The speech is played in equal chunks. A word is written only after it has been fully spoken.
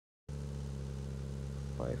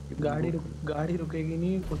5 की गाड़ी रुकेगी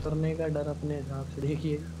नहीं, उतरने का डर अपने हिसाब से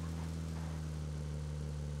देखिए।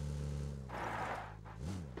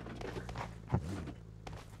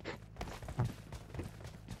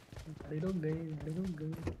 गाड़ी रुक गई।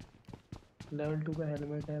 लेवल 2 का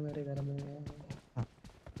हेलमेट है मेरे घर में।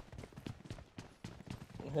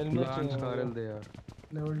 हेलमेट लांच चाहिए कारल मुझे। दे यार।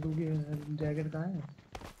 लेवल 2 की जैकेट कहाँ है?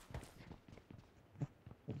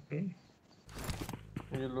 ओके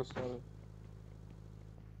ये लो सारे।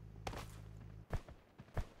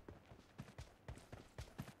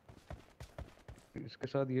 इसके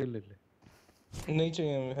साथ ये ले ले। नहीं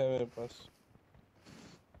चाहिए है मेरे पास।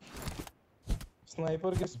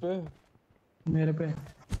 स्नाइपर किस पे? मेरे पे।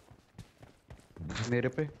 मेरे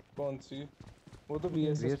पे कौन सी? वो तो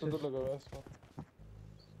बीएसएस पे तो VSS लगा हुआ है इसका।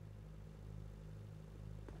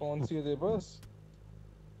 कौन सी है तेरे पास?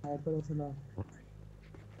 स्नाइपर सुना।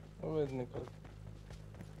 अबे निकल।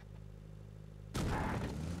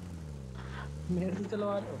 मेरे से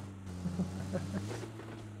चलवा लो।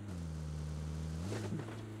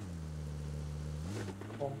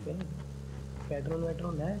 ओके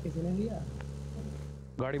पेट्रोल है, किसी ने लिया?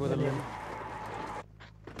 गाड़ी बदल ले।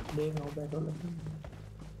 देख रहा हूँ पेट्रोल।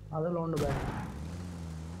 आधा लौंड बैठ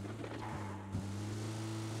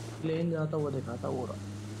प्लेन जाता हुआ दिखाता वो रहा।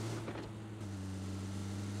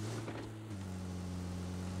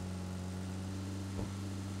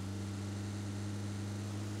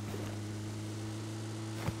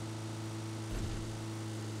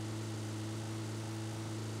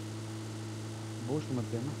 बूस्ट मत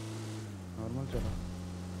देना, नॉर्मल चला।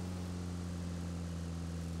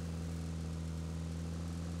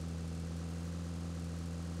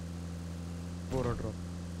 बोरा ड्रॉप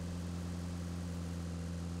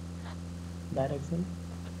डायरेक्शन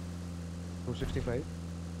 265।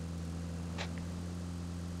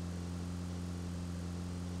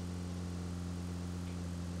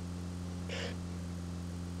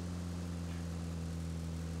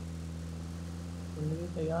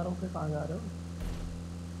 तैयार होके कहाँ जा रहे हो?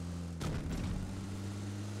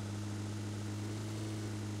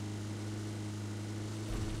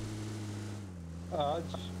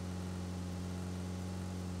 आज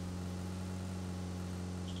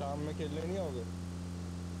शाम में खेलने नहीं आओगे?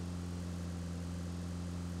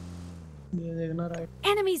 ये देखना राइट।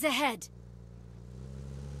 Enemies ahead.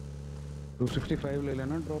 265 ले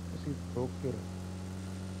लेना ड्रॉप किसी रोक के।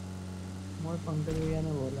 मोर पंकज भैया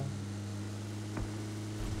ने बोला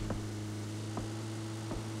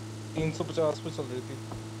 350 पे चल रही थी।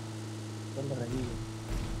 चल रही है।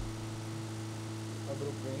 अब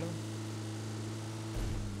रुक गई ना।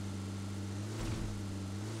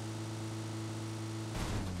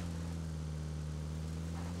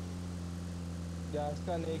 गैस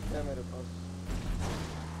का नेक है मेरे पास।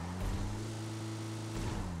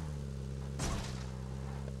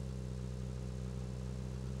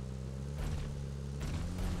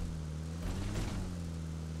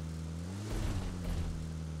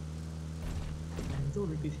 जो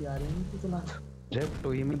उल्टी सी आ रही है तो चला। जब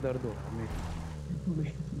तो ही में दर्द हो रहा है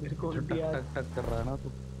मेरे को जो उल्टी आ टक टक कर रहा है ना तो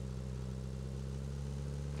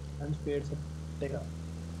अंश पेड़ से टेका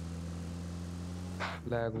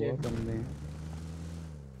लैग हुआ बंदे।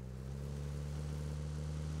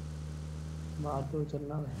 मार तो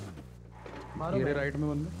चलना है। मारो मेरे भाई। राइट में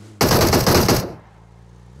बंदे।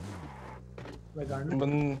 मैं गाड़ी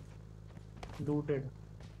बन लूटेड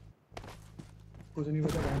कुछ नहीं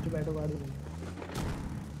बचा। बेंच पे बैठो गाड़ी में।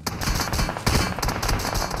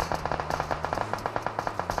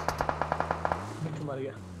 मर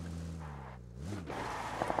गया।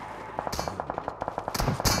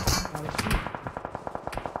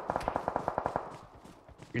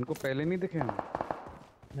 इनको पहले नहीं दिखे हम?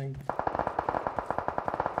 नहीं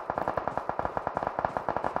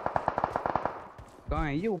कहाँ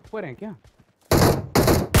है ये? ऊपर है क्या?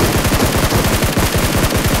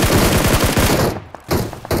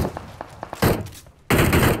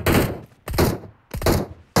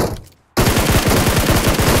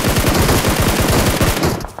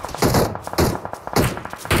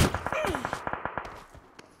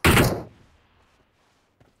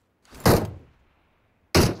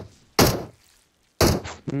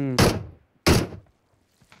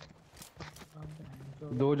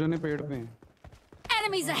 दो जने पेड़ पे हैं।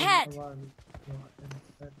 Enemies ahead.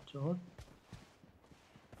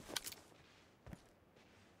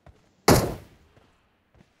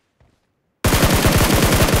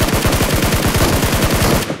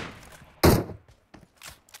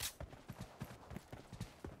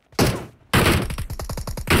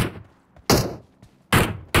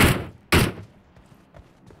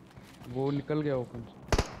 वो निकल गया ओपन से।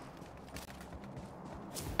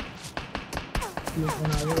 ये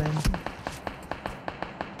कौन आ गया बहन से?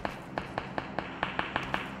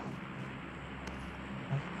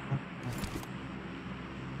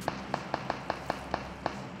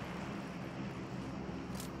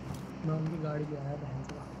 मैं उनकी गाड़ी ले आया बहन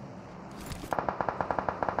से।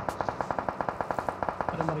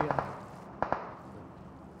 अरे मर गया।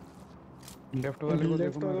 लेफ्ट वाले को देखो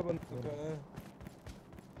लेफ्ट वाला मेरे बंदा को। कहाँ है?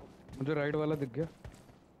 मुझे राइट वाला दिख गया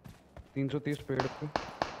 330 पेड़ पे।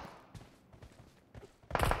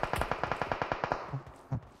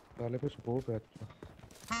 साले पे स्कोप है। अच्छा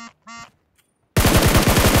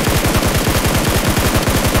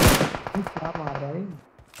क्या मार रहा है?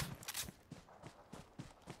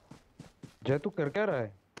 जय तू कर क्या रहा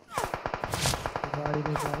है? गाड़ी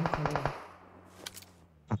लेके आया हूँ, खड़ा।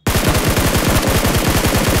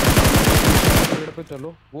 पेड़ पे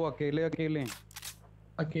चलो, वो अकेले अकेले हैं।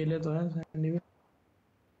 अकेले तो है सैंडी में।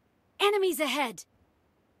 Enemies ahead!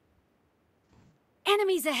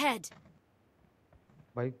 Enemies ahead!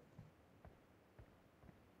 भाई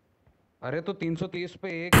अरे तो 330 पे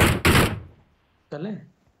एक चले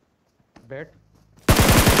बैट।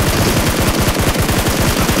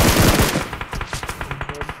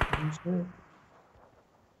 हमसे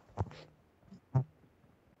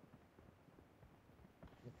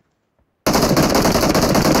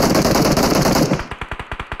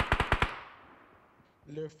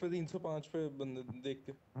लेफ्ट पे 305 पे बंदे देख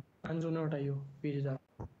के। अंजू ने उठाइयो पीछे जा।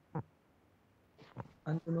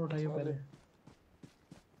 अंजू ने उठाइयो साले। पहले।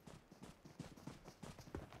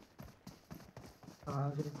 कहाँ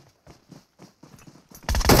से?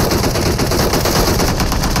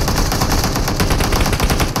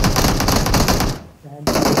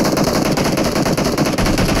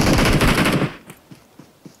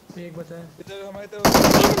 एक बचा है। इधर हमारी तरफ।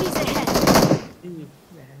 Enemies ahead!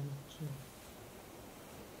 बहन चो।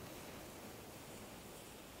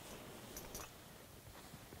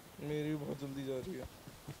 मेरी भी बहुत जल्दी जा रही है।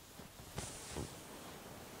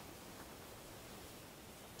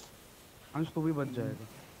 अंश तू भी बच जाएगा।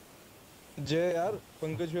 जय यार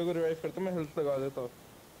पंकज भैया को रिवाइव करते मैं हेल्थ लगा देता हूँ।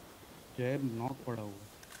 जय नॉक पड़ा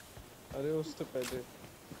हुआ। अरे उससे पहले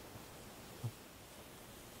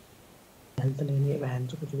हेल्थ लेनी है बहन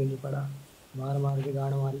चो, कुछ भी नहीं पड़ा। मार मार के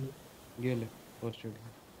गाड़ मार ली। ये ले फर्स्ट एड।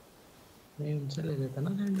 नहीं उनसे ले लेता ना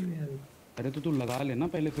सैंडी में अभी। अरे तो तू लगा लेना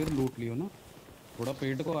पहले, फिर लूट लियो ना। थोड़ा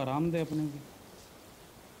पेट को आराम दे अपने भी।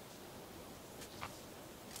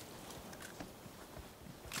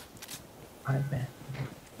 हाय बहन।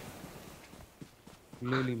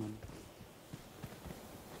 ले ली मैंने।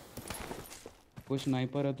 कोई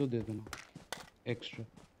स्नाइपर है तो दे देना एक्स्ट्रा।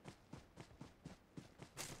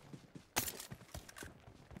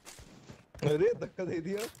 अरे धक्का दे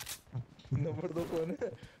दिया। नंबर 2 कौन है?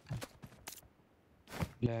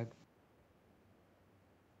 लैग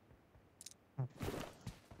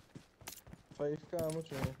 5 का आमो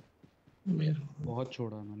चाहिए। मेरे बहुत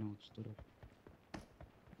छोड़ा मैंने उस तरफ।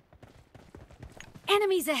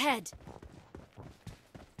 Enemies ahead!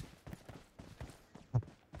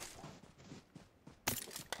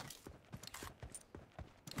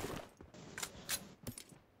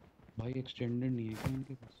 भाई एक्सटेंडेड नहीं है क्या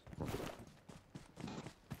इनके पास?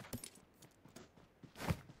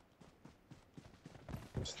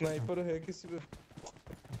 स्नाइपर है किसी पे?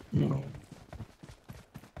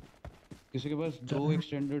 किसी के पास 2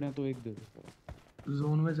 एक्सटेंडेड हैं तो एक दे दो।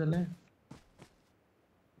 जोन में चले।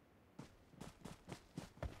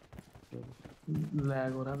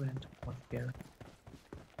 लैग हो रहा है बहन चो, बहुत क्या।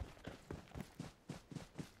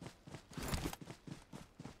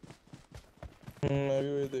 मैं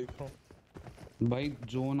भी वही देख रहा हूँ। भाई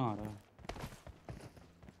जोन आ रहा है।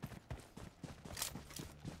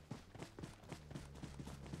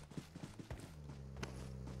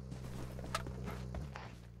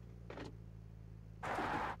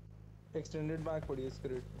 एक्सटेंडेड बैक पड़ी है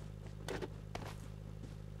स्क्रिप्ट।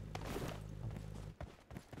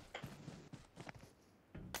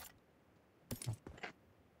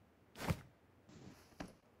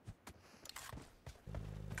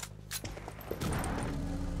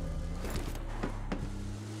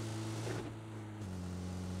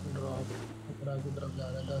 ड्रॉप ऊपर की तरफ जा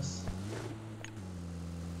रहा है 10।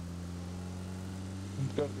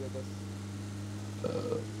 कर दिया 10।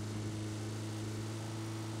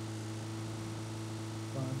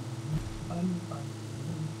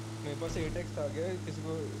 मेरे पास 8x आ गया है, किसी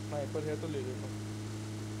को स्नाइपर है तो ले लेना।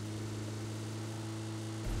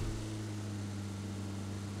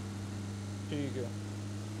 ठीक है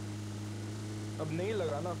अब नहीं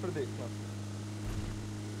लगाना फिर देखना।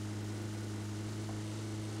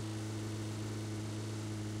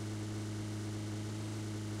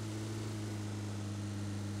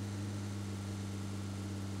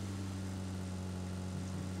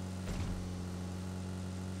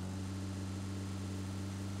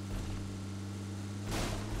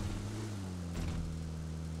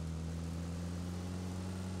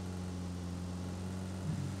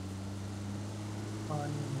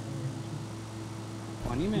 पानी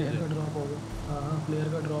पानी में प्लेयर है। का ड्रॉप होगा। हाँ हाँ प्लेयर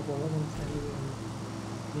का ड्रॉप होगा बहुत सारी।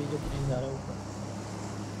 ये जो प्लेन जा रहा है ऊपर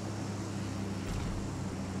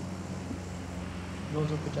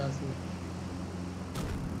 285।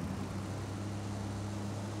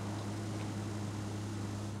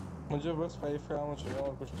 मुझे बस 5 काम चाहिए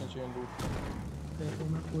और कुछ नहीं चाहिए लूट। देखो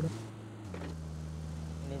मैं पूरा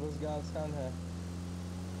मेरे पास गैस कैन है।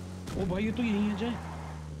 ओ भाई ये तो यही है जय।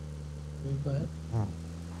 यहीं पर है।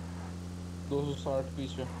 260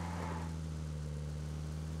 पीछे।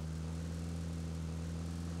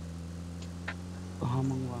 कहाँ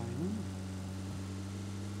मंगवाए हैं?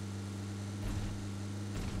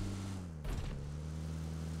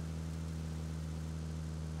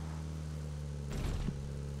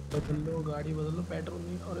 बदल लो गाड़ी बदल लो पेट्रोल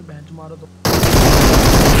नहीं और बेंच मारो तो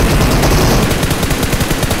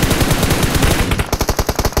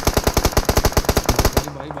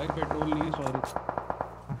भाई पेट्रोल नहीं है, सॉरी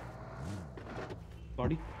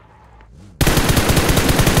सॉरी।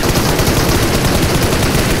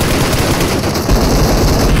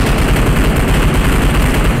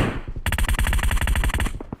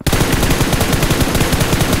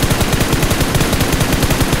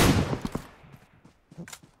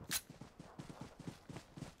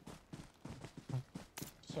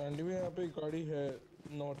 सैंडी में यहाँ पे एक गाड़ी है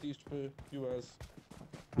नॉर्थ ईस्ट पे यूएस।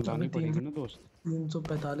 लानी पड़ेगी ना दोस्त।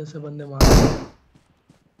 345 से बंदे मार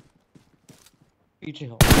पीछे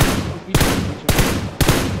हो, पीछे।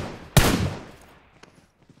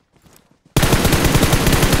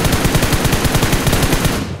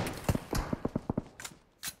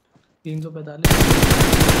 345।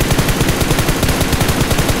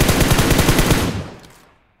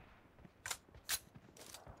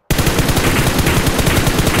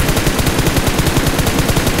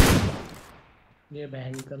 ये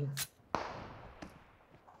बैंकल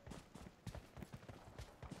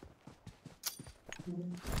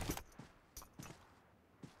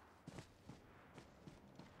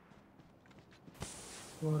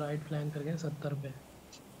वो राइट फ्लैंक करके 70 पे।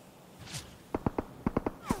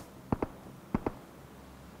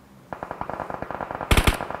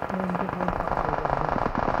 उनके बहुत पास हो गए हैं।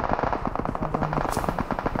 आराम से।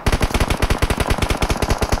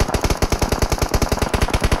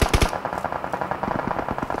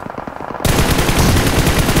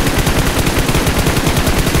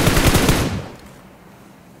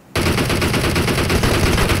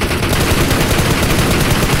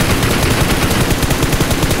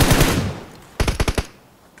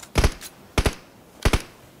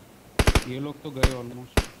 ये लोग तो गए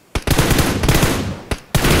ऑलमोस्ट।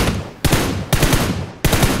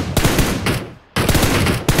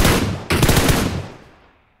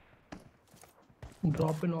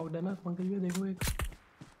 ड्रॉप पे नॉक देना पंकज भैया देखो एक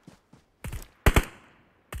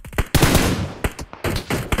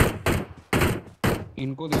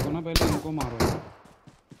इनको देखो ना, पहले इनको मारो।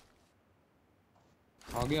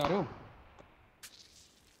 आगे आ रहे हो?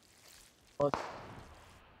 बहुत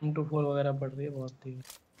 2 4 वगैरह पड़ रही है बहुत तेज।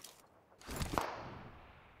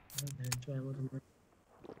 जो है वो तुमने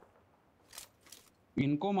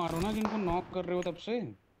इनको मारो ना जिनको नॉक कर रहे हो तब से।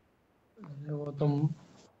 वो तुम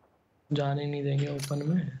जाने नहीं देंगे ओपन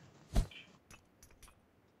में।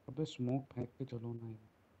 अबे स्मोक फेंक के चलो ना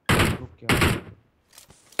यार, लोग क्या कर रहे हो?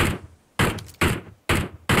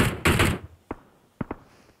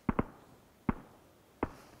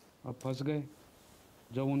 अब फंस गए।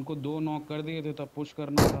 जब उनको 2 नॉक कर दिए थे तब पुश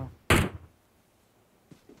करना था।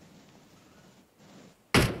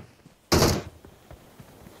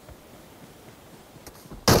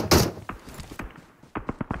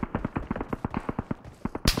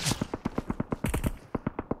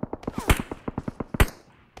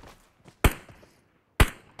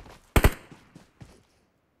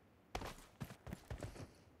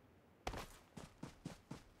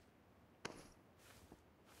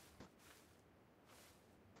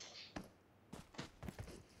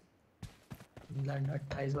 लैंड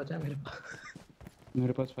 28 बचा है मेरे पास।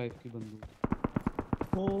 मेरे पास 5 की बंदूक।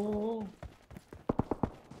 ओ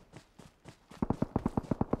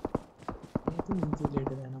ये तो नीचे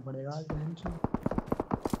लेटे रहना पड़ेगा आज बेंच में।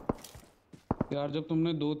 यार जब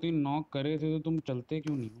तुमने 2 3 नॉक करे थे तो तुम चलते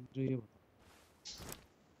क्यों नहीं हो, मुझे ये बताओ।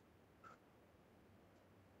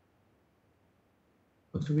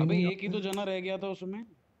 कुछ भी अबे नहीं एक ही तो जना रह गया था उसमें।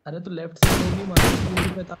 अरे तो लेफ्ट से गोली मारी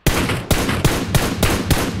 3 पे था।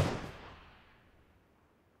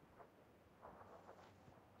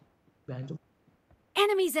 Bench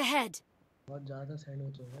Enemies ahead! बहुत ज्यादा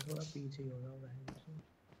सैंडविच हो गया थोड़ा पीछे ही होगा बेंच।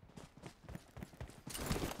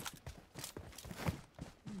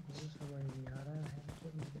 मुझे समझ नहीं आ रहा है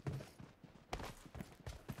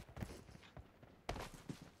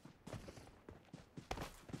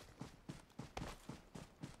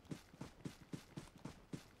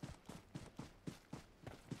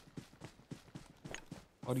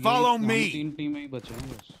और Follow हम me. 3 टीमें ही बचे हैं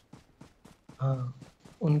बस। हाँ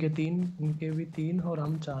उनके 3, उनके भी 3 और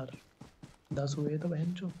हम 4, 10 हुए तो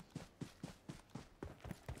बहन चो।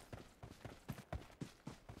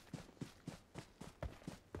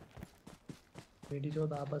 बेटी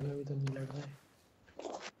चौथ आपस में भी तो नहीं लड़ रहे।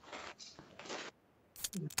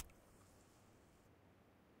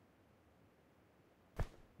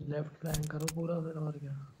 लेफ्ट फ्लैंक करो पूरा फिर, और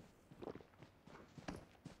क्या।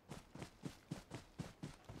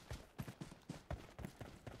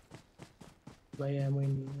 भाई एमो ही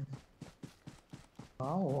नहीं है।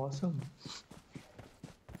 Wow awesome.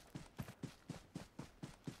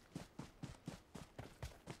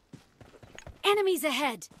 Enemies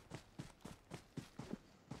ahead!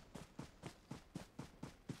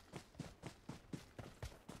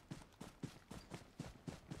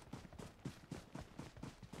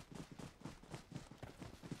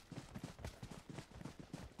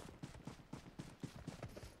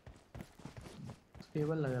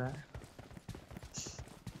 Stable लग रहा है।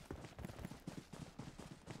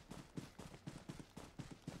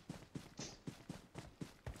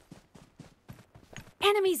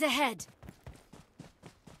 Enemies ahead!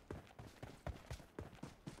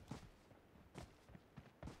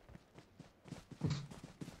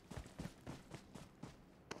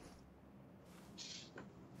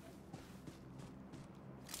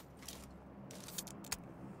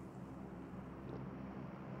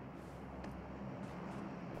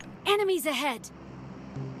 Enemies ahead!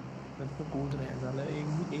 मेरे को कूद रहे हैं साला, एक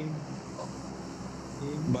भी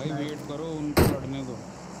भाई snipe- वेट करो, उनको लड़ने दो।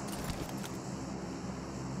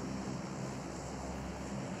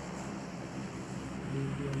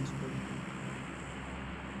 DPM score.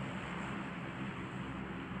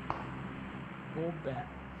 ओ बैक।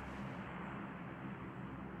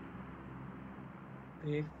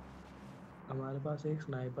 एक हमारे पास एक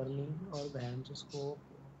स्नाइपर नहीं और बहन से स्कोप,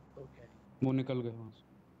 तो क्या है। वो निकल गए वहां से,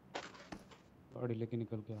 गाड़ी लेके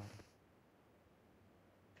निकल के आ रहे।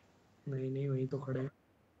 नहीं नहीं वही तो खड़े हैं।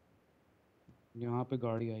 यहाँ पे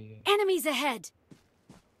गाड़ी आई है। Enemies ahead!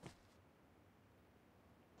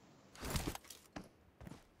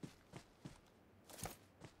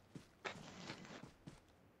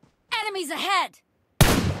 Enemies ahead!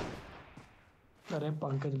 अरे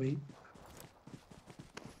पंकज भाई।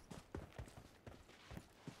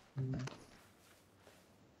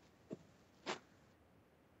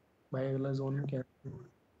 भाई अगला जोन में कैसे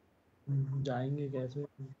जाएंगे, कैसे।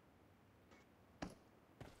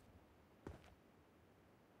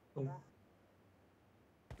 तो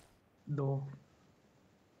 2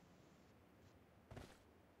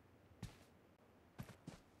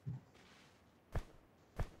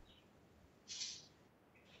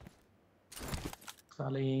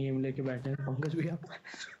 साले यही एम लेके बैठे हैं पंकज भैया।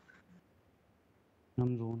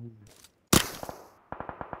 हम जोन में।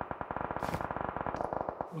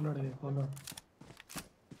 उलट गए कॉलर।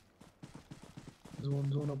 जोन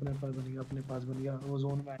जोन अपने पास बन गया, अपने पास बन गया, वो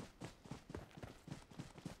जोन में।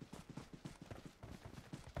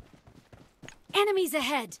 Enemies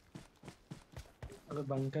ahead! अगर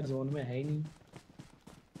बंकर जोन में है ही नहीं।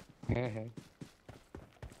 है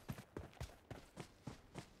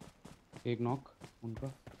एक नॉक उनका।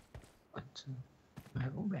 अच्छा मैं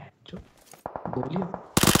वो बैठ जो बोलिए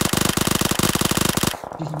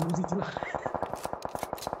यूजी चला।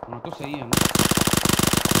 हाँ तो सही है ना।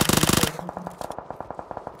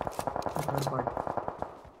 थर्ड पार्ट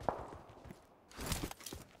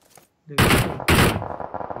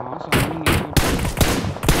हाँ सामने नीचे।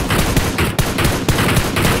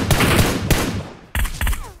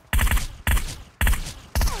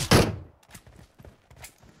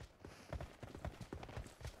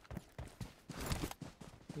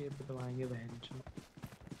 ये पतवाएंगे बहन चो।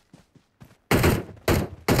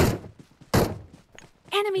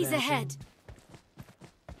 Enemies Crashing. ahead!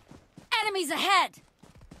 Enemies ahead!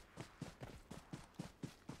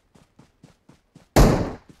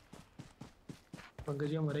 Pankaj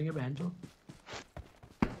ji हम मरेंगे बहन चो।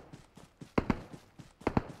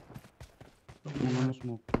 उन्होंने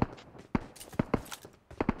स्मोक किया।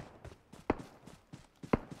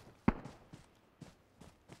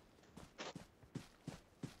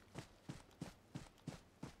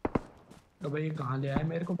 अबे ये कहाँ ले आए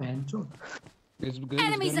मेरे को बहन चो। इस घर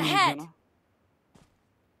Enemies में ahead! जाना।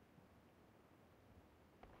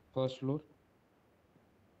 First floor.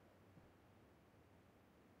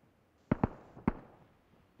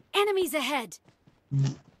 Enemies ahead!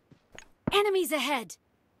 Enemies ahead!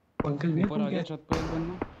 Pankaj भैया ऊपर तुम आ गया क्या छत पे एक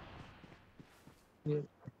बंदा। ये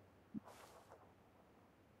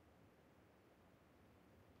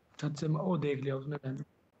छत से ओ देख लिया उसने बहन।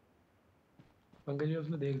 पंकज जी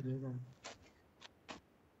उसने देख लिया।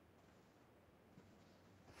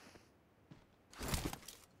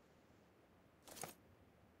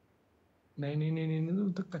 नहीं नहीं नहीं नहीं,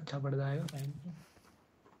 नहीं तो कच्चा पड़ जाएगा बहन चो।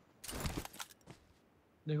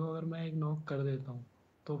 देखो अगर मैं एक नॉक कर देता हूँ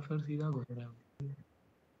तो फिर सीधा घुस रहा है।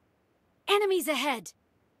 Enemies ahead!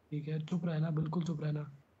 ठीक है, चुप रहना, बिल्कुल चुप रहना,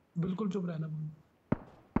 बिल्कुल चुप रहना।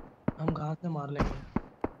 हम घास से मार लेंगे।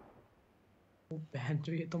 वो बहन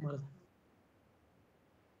चो, ये तो मर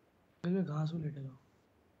मैं घास में लेटे जाओ।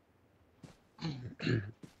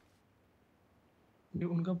 ये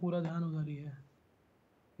उनका पूरा ध्यान उधर ही है।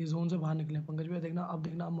 ये जोन से बाहर निकले पंकज भैया, देखना अब,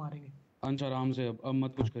 देखना अब मारेंगे। अंश आराम से, अब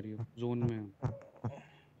मत कुछ करिए, जोन में है।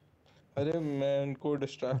 अरे मैं उनको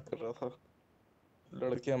डिस्ट्रैक्ट कर रहा था,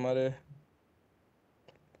 लड़के हमारे।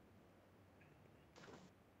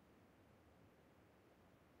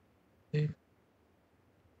 देख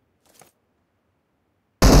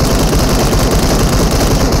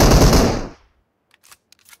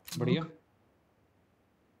बढ़िया।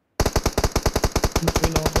 कोई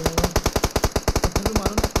नॉक हो जाएगा। पत्थर पे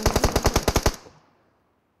मारो ना,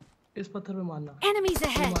 इस पत्थर पे मारना। Enemies ये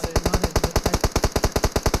ahead! मारे मारे left side।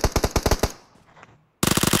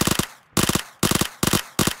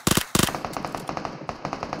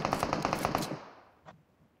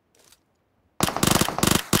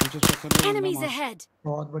 अंश इस पत्थर पे बंदा Enemies मार। ahead!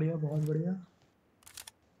 बहुत बढ़िया, बहुत बढ़िया।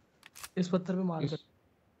 इस पत्थर पे मार इस कर।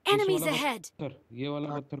 Enemies वाला ahead! पत्थर, ये वाला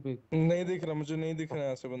हाँ। पत्थर पे। नहीं दिख रहा, मुझे नहीं दिख रहा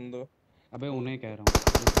है ऐसे बंदो। अबे उन्हें कह रहा हूँ,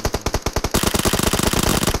 अबे तुम्हें कह रहा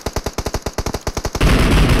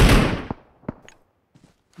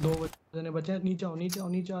दो जने बचे हैं, नीचे आओ, नीचे आओ,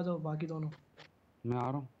 नीचे आ जाओ बाकी दोनों। हूँ। मैं आ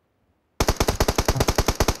रहा हूँ।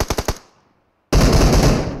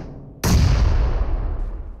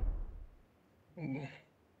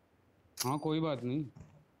 हाँ कोई बात नहीं।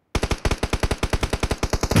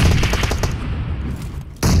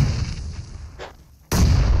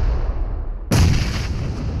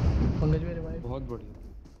 पंकज मेरे भाई, बहुत बढ़िया।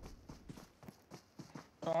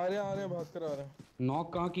 आ रहे भाग कर आ रहे हैं।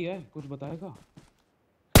 नॉक कहाँ किया है, कुछ बताएगा?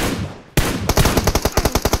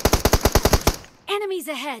 Enemies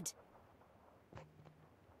ahead!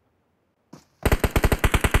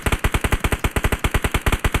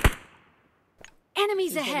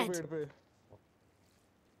 Enemies इस वाले ahead! पेड़ पे,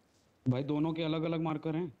 भाई दोनों के अलग अलग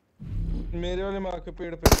मार्कर हैं। मेरे वाले मार के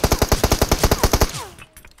पेड़ पे।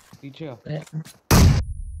 पीछे आ।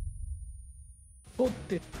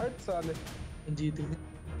 ओते हट साले, जीत गए।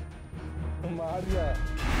 मार दिया।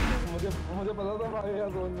 मुझे पता था भाई यार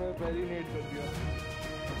जोन में पहली